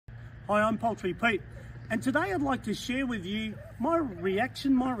Hi, I'm Poultry Pete, and today I'd like to share with you my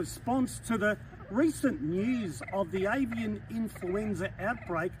reaction, my response to the recent news of the avian influenza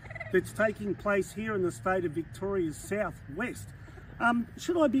outbreak that's taking place here in the state of Victoria's southwest.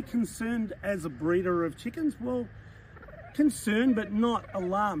 Should I be concerned as a breeder of chickens? Well, concerned but not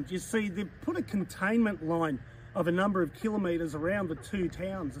alarmed. You see, they've put a containment line of a number of kilometres around the two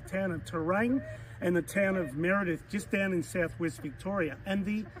towns, the town of Terrain and the town of Meredith, just down in southwest Victoria. And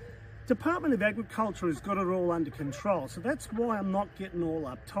the Department of Agriculture has got it all under control, so that's why I'm not getting all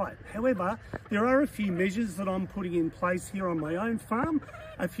uptight. However, there are a few measures that I'm putting in place here on my own farm,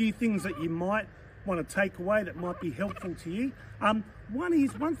 a few things that you might want to take away that might be helpful to you.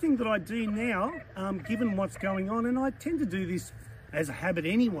 One thing that I do now, given what's going on, and I tend to do this as a habit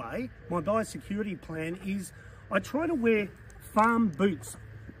anyway, my biosecurity plan is I try to wear farm boots,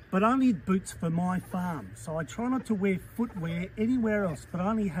 but only boots for my farm. So I try not to wear footwear anywhere else, but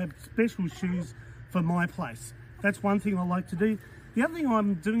only have special shoes for my place. That's one thing I like to do. The other thing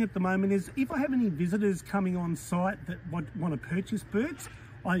I'm doing at the moment is if I have any visitors coming on site that want to purchase birds,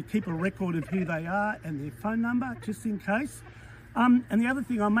 I keep a record of who they are and their phone number, just in case. And the other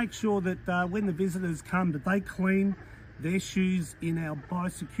thing, I make sure that when the visitors come, that they clean their shoes in our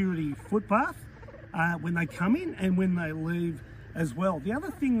biosecurity footbath when they come in and when they leave as well. The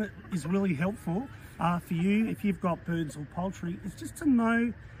other thing that is really helpful for you, if you've got birds or poultry, is just to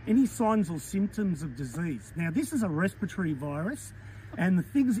know any signs or symptoms of disease. Now, this is a respiratory virus, and the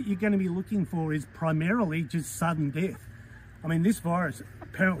things that you're going to be looking for is primarily just sudden death. I mean, this virus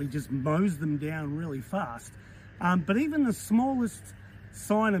apparently just mows them down really fast. But even the smallest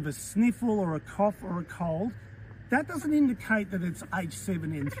sign of a sniffle or a cough or a cold, that doesn't indicate that it's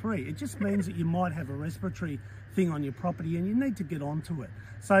H7N3. It just means that you might have a respiratory thing on your property and you need to get onto it.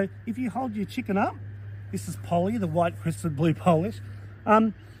 So if you hold your chicken up, this is Polly, the white crested blue Polish.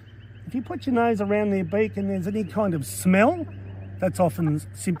 If you put your nose around their beak and there's any kind of smell, that's often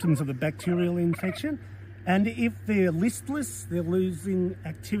symptoms of a bacterial infection. And if they're listless, they're losing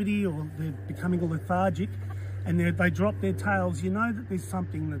activity or they're becoming lethargic and they drop their tails, you know that there's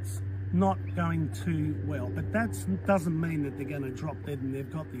something that's not going too well. But that doesn't mean that they're going to drop dead and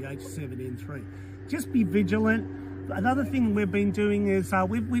they've got the H7N3. Just be vigilant. Another thing we've been doing is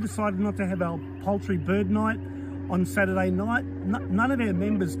we decided not to have our poultry bird night on Saturday night. None of our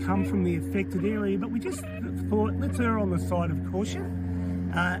members come from the affected area, but we just thought, let's err on the side of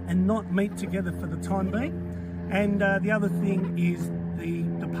caution and not meet together for the time being. And the other thing is the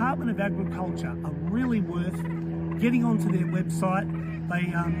Department of Agriculture are really worth getting onto their website.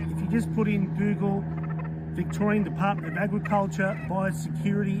 If you just put in Google Victorian Department of Agriculture,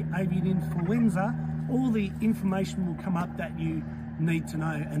 Biosecurity, Avian Influenza, all the information will come up that you need to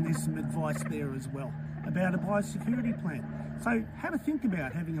know, and there's some advice there as well about a biosecurity plan. So have a think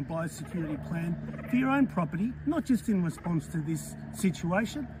about having a biosecurity plan for your own property, not just in response to this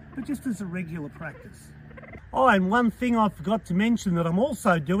situation, but just as a regular practice. Oh, and one thing I forgot to mention that I'm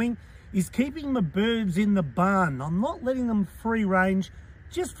also doing is keeping my birds in the barn. I'm not letting them free range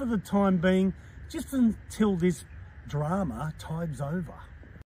just for the time being, just until this drama tides over.